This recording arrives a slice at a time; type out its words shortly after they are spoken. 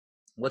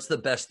What's the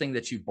best thing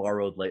that you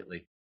borrowed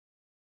lately?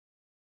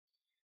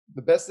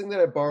 The best thing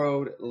that I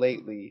borrowed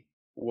lately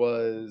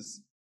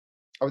was,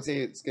 I would say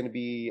it's going to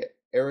be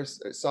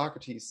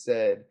Socrates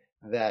said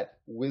that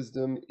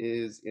wisdom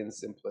is in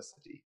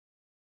simplicity,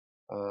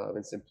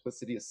 and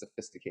simplicity is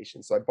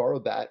sophistication. So I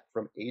borrowed that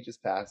from ages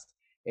past,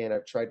 and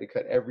I've tried to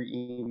cut every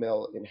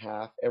email in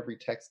half, every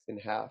text in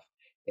half,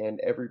 and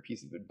every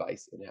piece of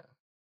advice in half.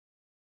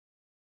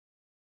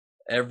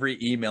 Every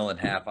email in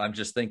half. I'm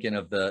just thinking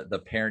of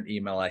the parent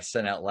email I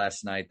sent out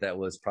last night that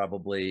was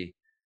probably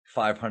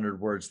 500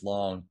 words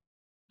long.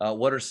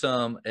 What are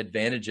some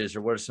advantages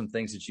or what are some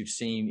things that you've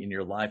seen in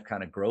your life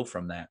kind of grow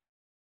from that?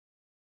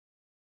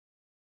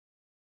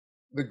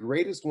 The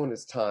greatest one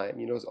is time.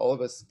 As all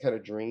of us kind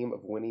of dream of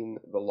winning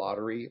the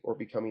lottery or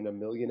becoming a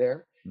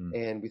millionaire, Mm.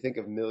 and we think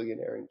of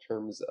millionaire in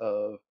terms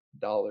of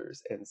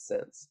dollars and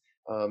cents.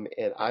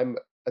 And I'm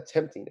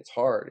attempting, it's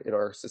hard in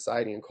our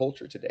society and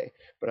culture today,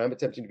 but I'm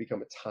attempting to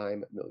become a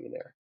time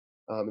millionaire.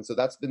 And so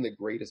that's been the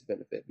greatest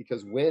benefit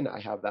because when I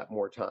have that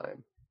more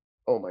time,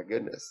 oh my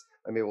goodness,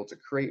 I'm able to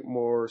create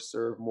more,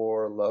 serve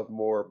more, love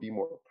more, be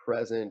more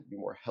present, be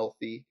more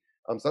healthy.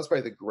 So that's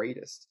probably the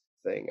greatest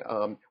thing.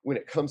 When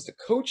it comes to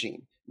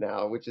coaching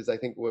now, which is I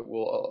think what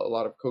will a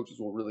lot of coaches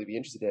will really be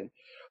interested in,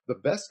 the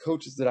best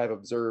coaches that I've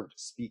observed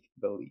speak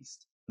the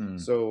least. Mm.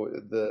 So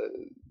the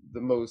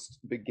most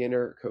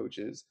beginner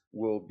coaches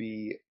will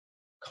be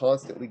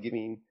constantly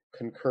giving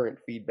concurrent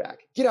feedback.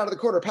 Get out of the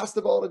corner, pass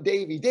the ball to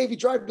Davey. Davey,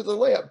 drive to the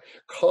layup.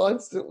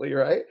 Constantly,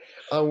 right?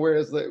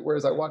 Whereas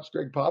I watched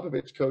Greg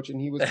Popovich coach, and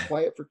he was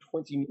quiet for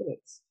 20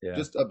 minutes, Yeah.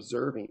 just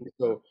observing.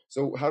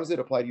 So how does it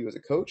apply to you as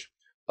a coach?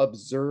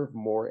 Observe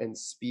more and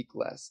speak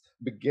less.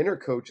 Beginner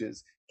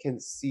coaches can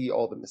see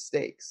all the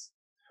mistakes,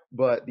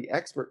 but the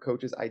expert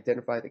coaches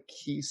identify the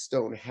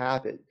keystone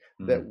habit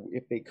that Mm.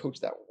 if they coach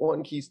that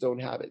one keystone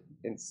habit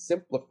and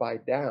simplify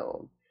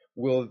down,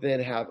 will then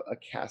have a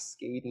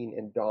cascading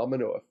and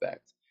domino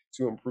effect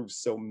to improve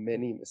so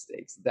many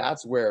mistakes.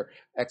 That's where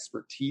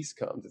expertise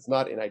comes. It's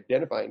not in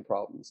identifying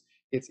problems,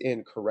 it's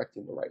in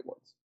correcting the right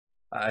ones.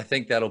 I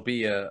think that'll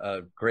be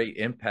a great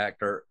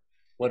impact, or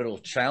what it'll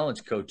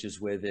challenge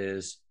coaches with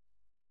is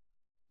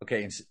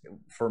okay,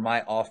 for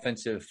my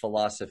offensive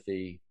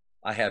philosophy,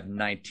 I have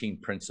 19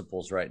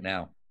 principles right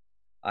now.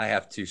 I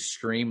have to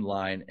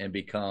streamline and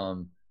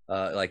become,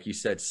 like you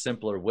said,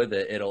 simpler with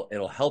it.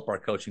 It'll help our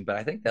coaching, but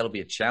I think that'll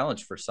be a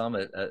challenge for some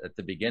at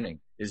the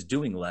beginning is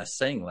doing less,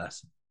 saying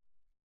less.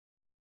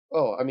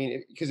 Oh, I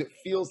mean, because it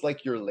feels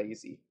like you're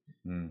lazy,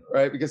 Mm.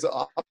 right? Because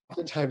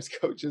oftentimes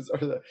coaches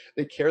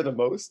they care the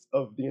most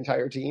of the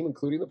entire team,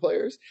 including the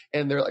players,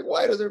 and they're like,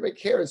 why does everybody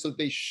care? And so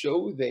they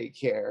show they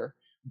care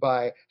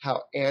by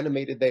how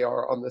animated they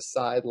are on the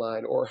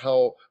sideline or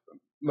how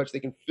much they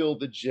can fill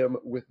the gym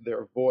with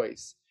their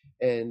voice.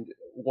 And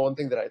one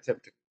thing that I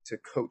attempt to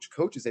coach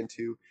coaches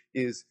into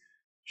is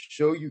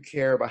show you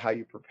care about how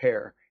you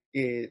prepare.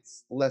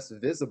 It's less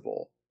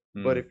visible,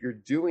 but Mm. if you're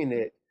doing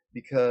it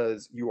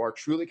because you are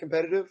truly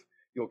competitive,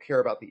 you'll care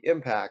about the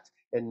impact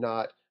and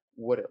not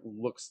what it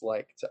looks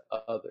like to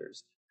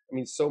others. I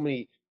mean, so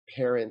many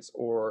parents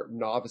or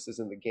novices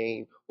in the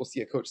game will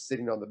see a coach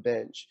sitting on the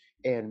bench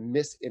and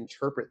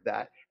misinterpret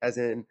that as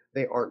in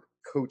they aren't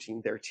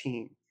coaching their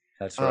team.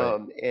 That's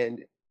right.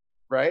 And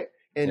right,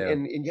 Yeah.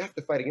 and you have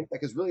to fight against that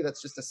because really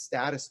that's just a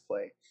status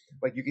play.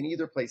 Like you can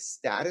either play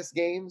status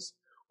games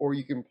or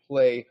you can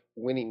play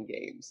winning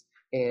games.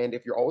 And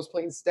if you're always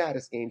playing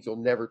status games, you'll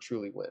never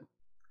truly win.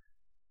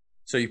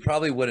 So you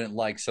probably wouldn't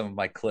like some of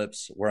my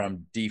clips where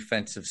I'm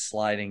defensive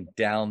sliding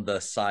down the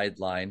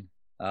sideline.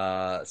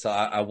 So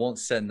I won't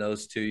send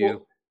those to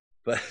you,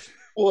 Well,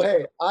 but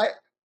hey, I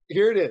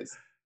here it is.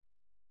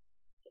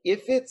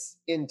 If it's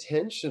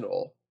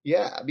intentional,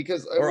 yeah,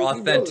 because or we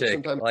know that authentic.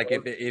 sometimes, Like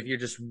if you're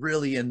just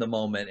really in the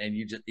moment and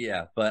you just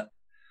yeah, but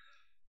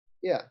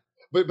yeah.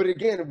 But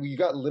again, we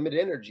got limited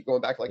energy.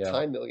 Going back like yeah.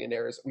 time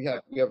millionaires, we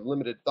have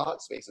limited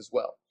thought space as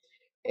well.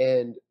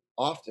 And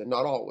often,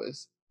 not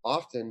always,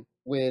 often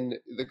when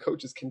the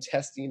coach is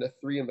contesting a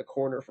three in the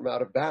corner from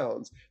out of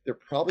bounds, they're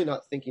probably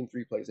not thinking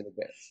three plays in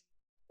advance,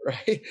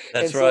 right?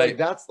 That's And so like right.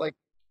 that's like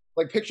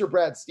picture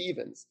Brad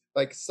Stevens.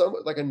 Like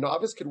a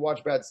novice could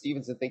watch Brad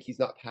Stevens and think he's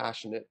not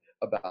passionate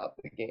about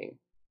the game.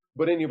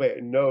 But anybody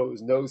that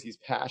knows he's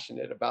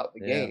passionate about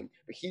the Yeah. game,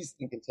 but he's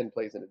thinking 10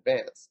 plays in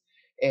advance.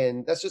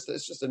 And it's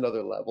just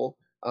another level.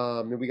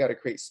 And we got to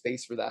create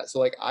space for that. So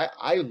like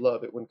I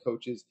love it when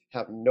coaches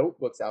have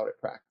notebooks out at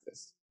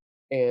practice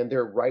and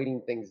they're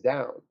writing things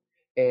down.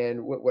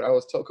 And what I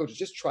always tell coaches,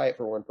 just try it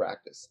for one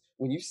practice.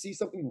 When you see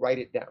something, write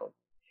it down,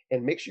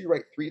 and make sure you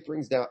write three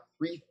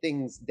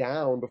things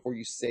down before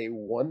you say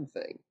one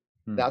thing.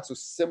 Hmm. That's a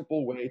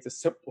simple way to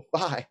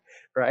simplify,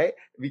 right?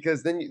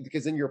 Because then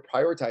you're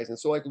prioritizing.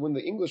 So like when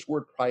the English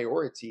word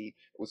priority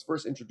was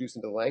first introduced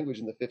into language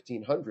in the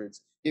 1500s,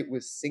 it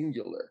was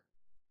singular.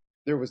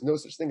 There was no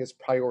such thing as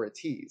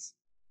priorities.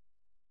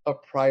 A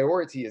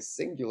priority is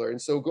singular.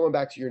 And so going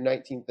back to your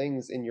 19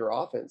 things in your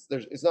offense,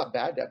 it's not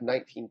bad to have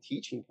 19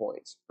 teaching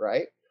points,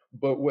 right?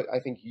 But what I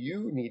think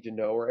you need to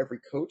know, or every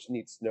coach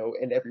needs to know,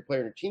 and every player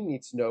in your team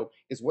needs to know,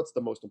 is what's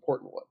the most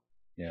important one.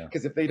 Yeah.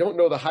 Because if they don't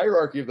know the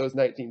hierarchy of those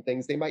 19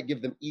 things, they might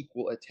give them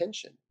equal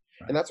attention.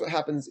 And Right. that's what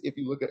happens if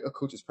you look at a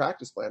coach's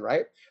practice plan,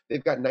 right?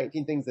 They've got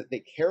 19 things that they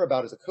care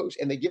about as a coach,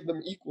 and they give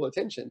them equal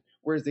attention,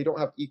 whereas they don't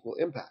have equal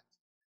impact.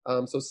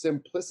 So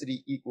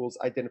simplicity equals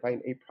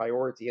identifying a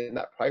priority, and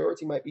that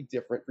priority might be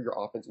different for your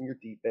offense and your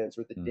defense,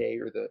 or the Mm. day,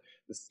 or the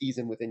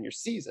season within your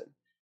season.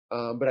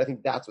 But I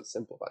think that's what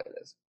simplifying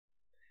is.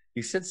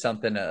 You said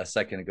something a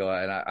second ago,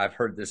 and I've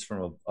heard this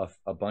from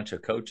a bunch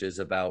of coaches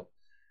about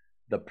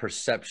the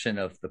perception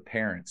of the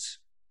parents.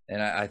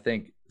 And I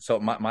think so.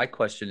 My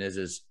question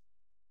is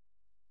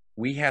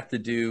we have to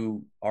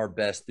do our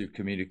best through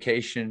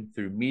communication,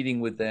 through meeting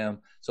with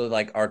them. So,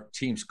 like our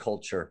team's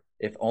culture,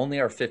 if only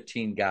our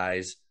 15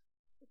 guys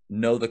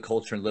know the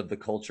culture and live the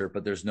culture,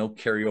 but there's no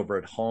carryover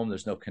at home,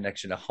 there's no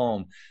connection at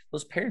home,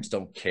 those parents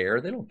don't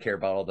care. They don't care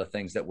about all the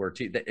things that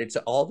it's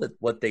all that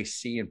what they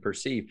see and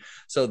perceive.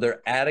 So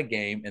they're at a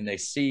game and they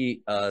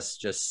see us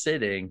just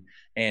sitting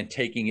and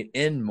taking it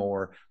in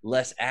more,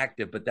 less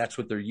active, but that's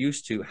what they're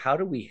used to. How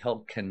do we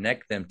help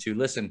connect them to,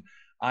 listen,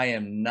 I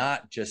am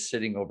not just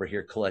sitting over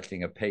here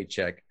collecting a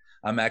paycheck,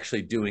 I'm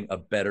actually doing a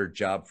better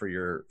job for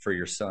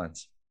your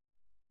sons.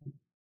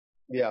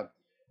 Yeah,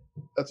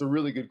 that's a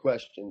really good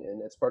question,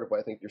 and that's part of why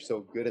I think you're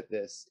so good at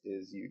this.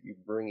 Is you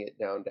bring it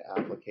down to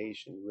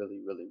application really,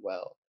 really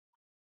well.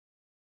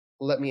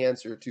 Let me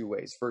answer two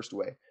ways. First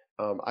way,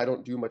 I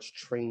don't do much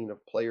training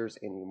of players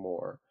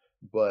anymore,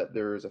 but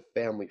there's a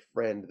family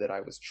friend that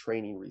I was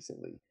training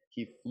recently.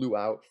 He flew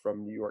out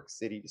from New York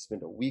City to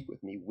spend a week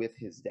with me with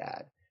his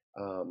dad,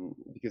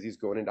 because he's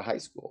going into high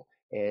school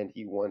and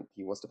he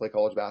wants to play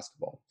college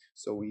basketball.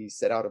 So we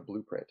set out a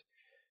blueprint.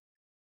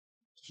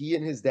 He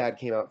and his dad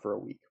came out for a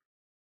week.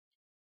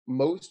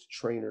 Most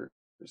trainers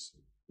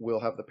will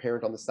have the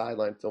parent on the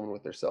sideline filming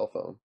with their cell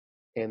phone,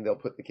 and they'll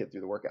put the kid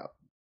through the workout.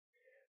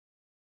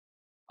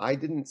 I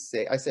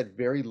said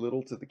very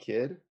little to the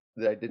kid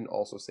that I didn't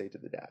also say to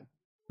the dad.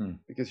 Hmm.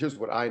 Because here's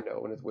what I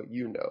know, and it's what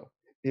you know,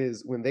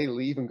 is when they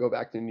leave and go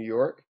back to New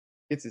York,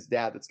 it's his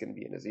dad that's going to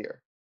be in his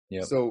ear.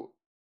 Yep. So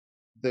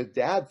the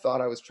dad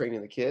thought I was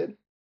training the kid.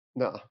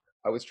 No,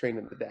 I was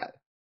training the dad.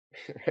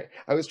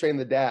 I was training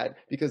the dad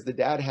because the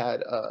dad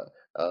had a,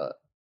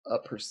 a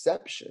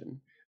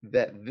perception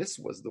that this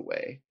was the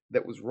way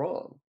that was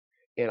wrong.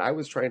 And I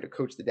was trying to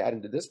coach the dad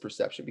into this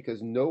perception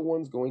because no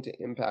one's going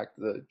to impact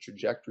the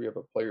trajectory of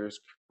a player's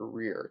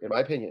career, in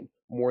my opinion,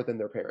 more than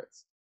their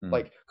parents. Hmm.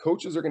 Like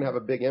coaches are going to have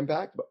a big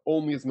impact, but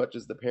only as much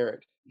as the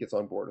parent gets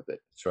on board with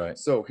it. That's right.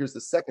 So here's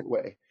the second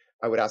way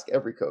I would ask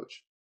every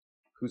coach,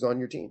 who's on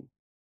your team?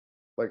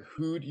 Like,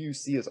 who do you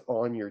see as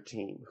on your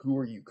team? Who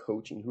are you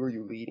coaching? Who are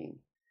you leading?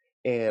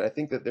 And I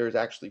think that there's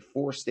actually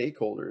four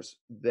stakeholders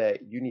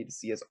that you need to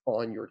see as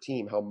on your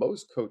team. How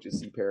most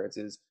coaches see parents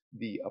is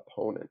the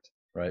opponent,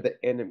 Right. the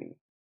enemy,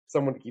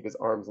 someone to keep his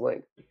arm's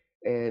length.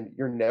 And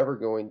you're never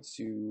going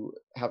to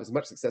have as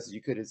much success as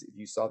you could as if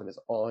you saw them as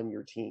on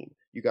your team.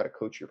 You got to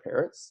coach your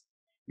parents,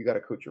 you got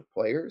to coach your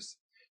players,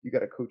 you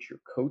got to coach your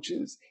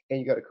coaches, and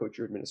you got to coach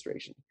your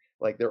administration.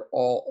 Like they're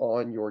all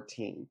on your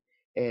team.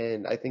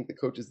 And I think the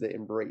coaches that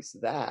embrace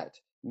that,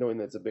 knowing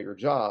that it's a bigger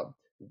job,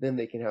 then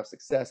they can have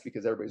success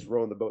because everybody's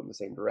rowing the boat in the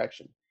same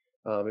direction.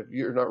 If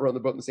you're not rowing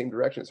the boat in the same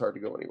direction, it's hard to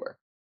go anywhere.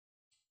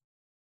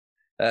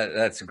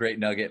 That's a great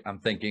nugget. I'm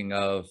thinking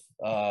of,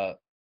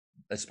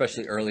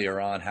 especially earlier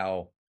on,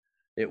 how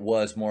it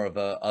was more of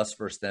a us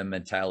versus them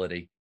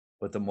mentality.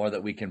 But the more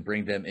that we can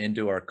bring them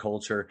into our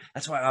culture,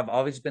 that's why I've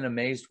always been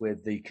amazed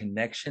with the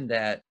connection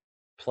that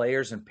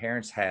players and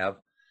parents have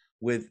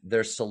with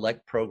their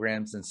select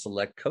programs and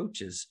select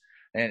coaches.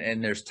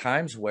 And there's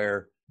times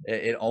where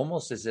it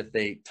almost as if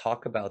they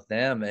talk about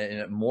them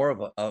in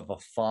more of a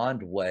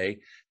fond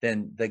way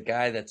than the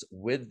guy that's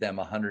with them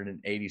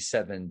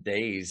 187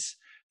 days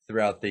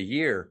throughout the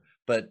year.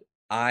 But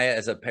I,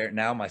 as a parent,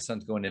 now my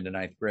son's going into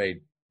ninth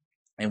grade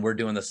and we're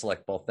doing the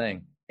select ball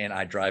thing. And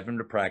I drive him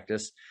to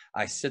practice.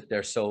 I sit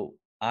there. So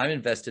I'm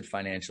invested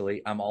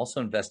financially. I'm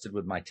also invested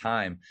with my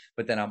time,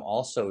 but then I'm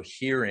also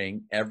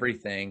hearing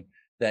everything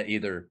that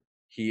either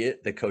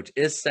the coach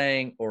is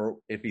saying, or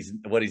if he's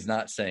what he's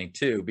not saying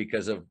too,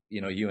 because of,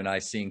 you and I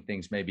seeing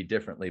things maybe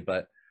differently,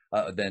 but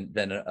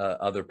than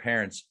other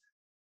parents.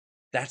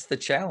 That's the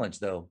challenge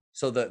though.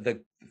 So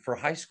the for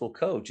high school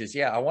coaches,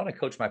 yeah, I want to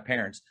coach my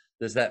parents.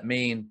 Does that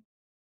mean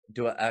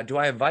do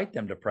I invite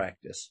them to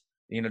practice?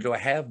 Do I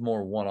have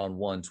more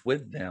one-on-ones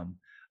with them,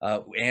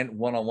 and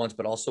one-on-ones,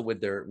 but also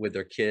with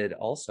their kid?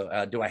 Also,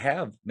 do I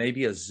have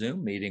maybe a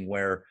Zoom meeting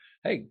where,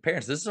 hey,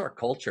 parents, this is our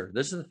culture.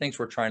 This is the things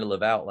we're trying to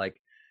live out. Like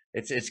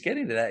it's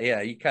getting to that.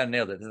 Yeah, you kind of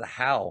nailed it. The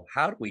how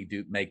do we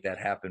do make that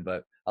happen?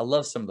 But I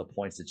love some of the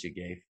points that you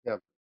gave. Yeah,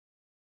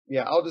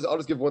 yeah. I'll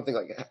just give one thing.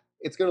 Like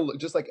it's gonna look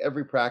just like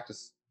every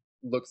practice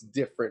looks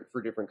different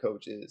for different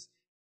coaches.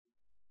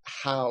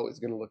 How is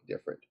gonna look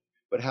different,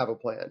 but have a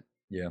plan.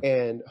 Yeah.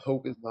 and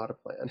hope is not a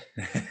plan.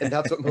 And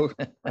that's what most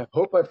I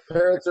hope my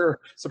parents are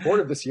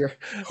supportive this year.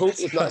 Hope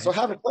That's is not. So right.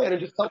 have a plan and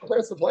just tell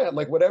parents the plan,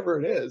 like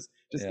whatever it is,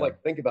 just Yeah.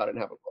 like think about it and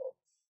have a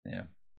plan. Yeah.